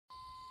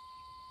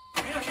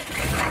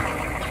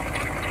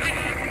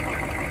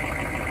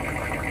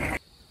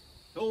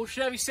old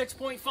Chevy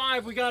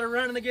 6.5, we got it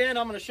running again.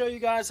 I'm going to show you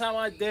guys how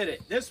I did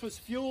it. This was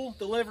fuel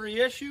delivery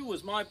issue,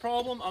 was my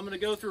problem. I'm going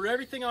to go through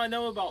everything I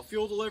know about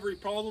fuel delivery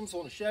problems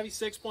on a Chevy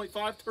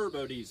 6.5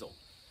 turbo diesel.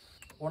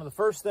 One of the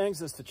first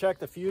things is to check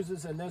the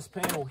fuses in this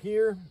panel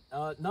here.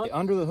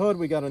 Under the hood,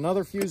 we got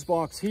another fuse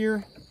box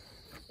here.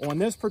 On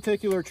this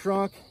particular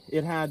truck,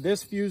 it had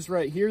this fuse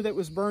right here that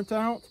was burnt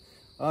out.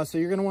 So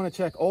you're going to want to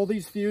check all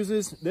these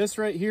fuses. This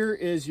right here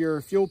is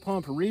your fuel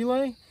pump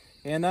relay.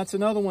 And that's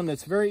another one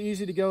that's very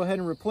easy to go ahead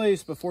and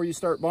replace before you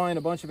start buying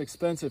a bunch of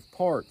expensive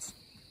parts.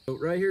 So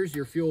right here's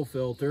your fuel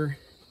filter,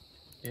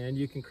 and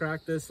you can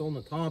crack this on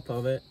the top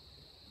of it.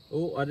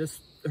 Oh, I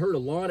just heard a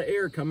lot of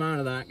air come out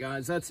of that,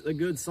 guys. That's a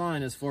good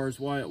sign as far as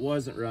why it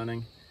wasn't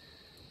running.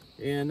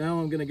 And now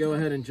I'm gonna go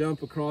ahead and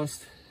jump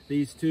across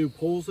these two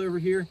poles over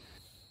here.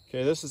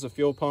 Okay, this is a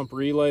fuel pump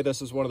relay.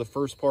 This is one of the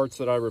first parts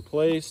that I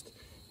replaced.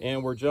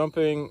 And we're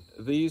jumping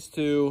these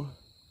two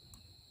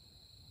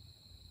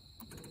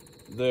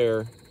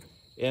there.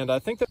 And I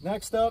think that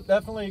next up,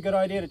 definitely a good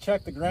idea to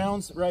check the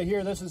grounds right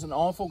here. This is an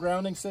awful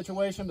grounding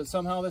situation, but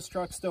somehow this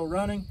truck's still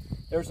running.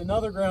 There's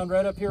another ground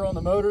right up here on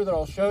the motor that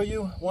I'll show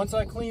you. Once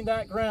I cleaned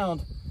that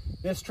ground,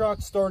 this truck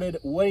started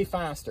way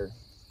faster.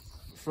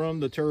 From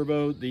the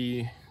turbo,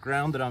 the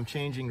ground that I'm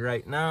changing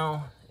right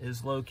now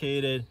is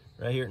located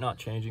right here. Not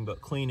changing, but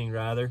cleaning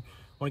rather.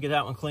 Want to get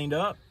that one cleaned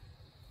up.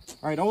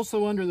 All right,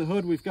 also under the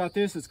hood, we've got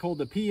this. It's called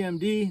the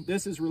PMD.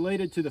 This is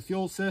related to the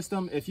fuel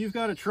system. If you've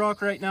got a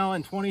truck right now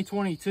in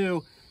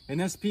 2022 and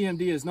this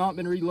PMD has not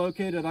been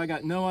relocated, I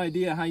got no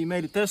idea how you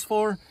made it this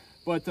far,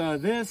 but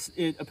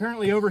it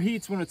apparently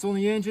overheats when it's on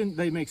the engine.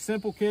 They make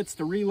simple kits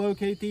to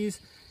relocate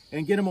these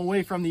and get them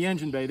away from the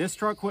engine bay. This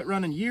truck quit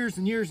running years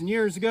and years and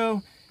years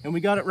ago, and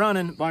we got it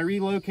running by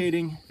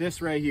relocating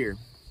this right here.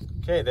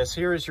 Okay, this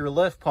here is your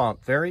lift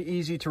pump. Very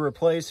easy to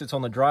replace. It's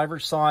on the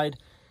driver's side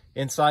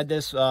inside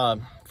this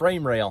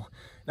frame rail.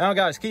 Now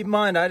guys, keep in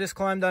mind, I just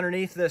climbed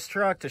underneath this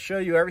truck to show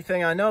you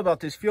everything I know about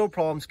these fuel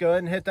problems. Go ahead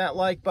and hit that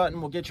like button.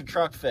 We'll get your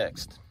truck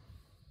fixed.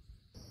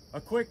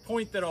 A quick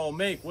point that I'll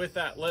make with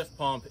that lift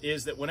pump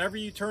is that whenever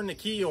you turn the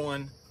key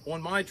on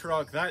my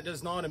truck, that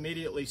does not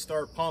immediately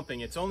start pumping.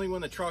 It's only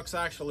when the truck's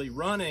actually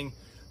running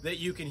that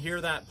you can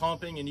hear that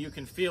pumping and you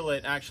can feel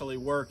it actually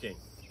working.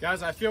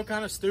 Guys, I feel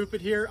kind of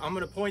stupid here. I'm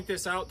going to point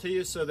this out to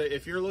you so that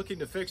if you're looking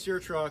to fix your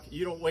truck,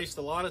 you don't waste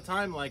a lot of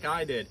time like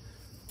I did.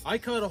 I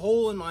cut a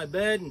hole in my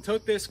bed and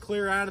took this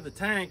clear out of the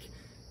tank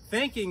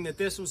thinking that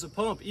this was a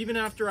pump. Even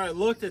after I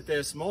looked at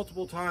this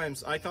multiple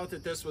times, I thought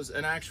that this was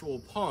an actual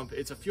pump.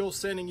 It's a fuel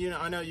sending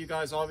unit. I know you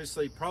guys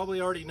obviously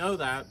probably already know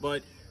that,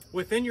 but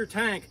within your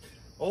tank,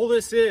 all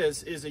this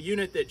is a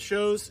unit that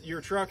shows your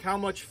truck how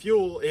much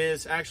fuel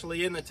is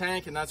actually in the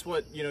tank, and that's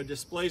what, you know,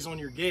 displays on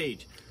your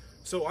gauge.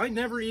 So I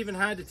never even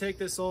had to take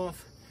this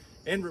off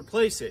and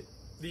replace it.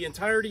 The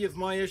entirety of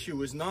my issue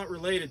was not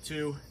related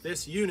to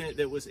this unit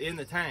that was in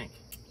the tank.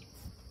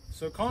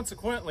 So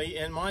consequently,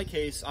 in my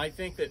case, I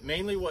think that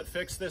mainly what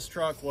fixed this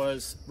truck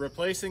was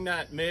replacing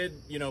that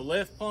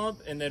lift pump,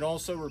 and then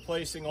also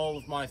replacing all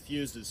of my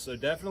fuses. So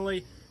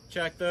definitely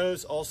check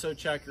those. Also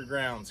check your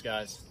grounds,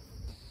 guys.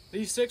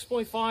 These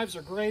 6.5s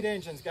are great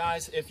engines,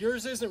 guys. If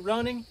yours isn't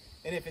running,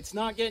 and if it's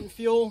not getting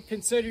fuel,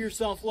 consider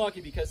yourself lucky,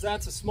 because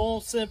that's a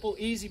small, simple,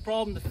 easy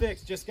problem to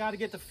fix. Just got to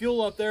get the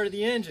fuel up there to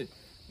the engine.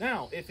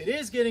 Now, if it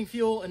is getting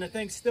fuel and the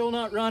thing's still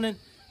not running,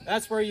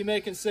 that's where you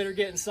may consider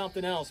getting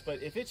something else.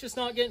 But if it's just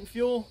not getting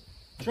fuel,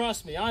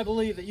 trust me, I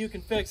believe that you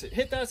can fix it.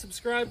 Hit that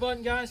subscribe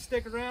button, guys.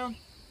 Stick around.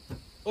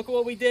 Look at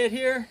what we did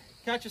here.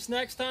 Catch us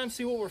next time.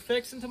 See what we're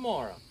fixing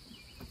tomorrow.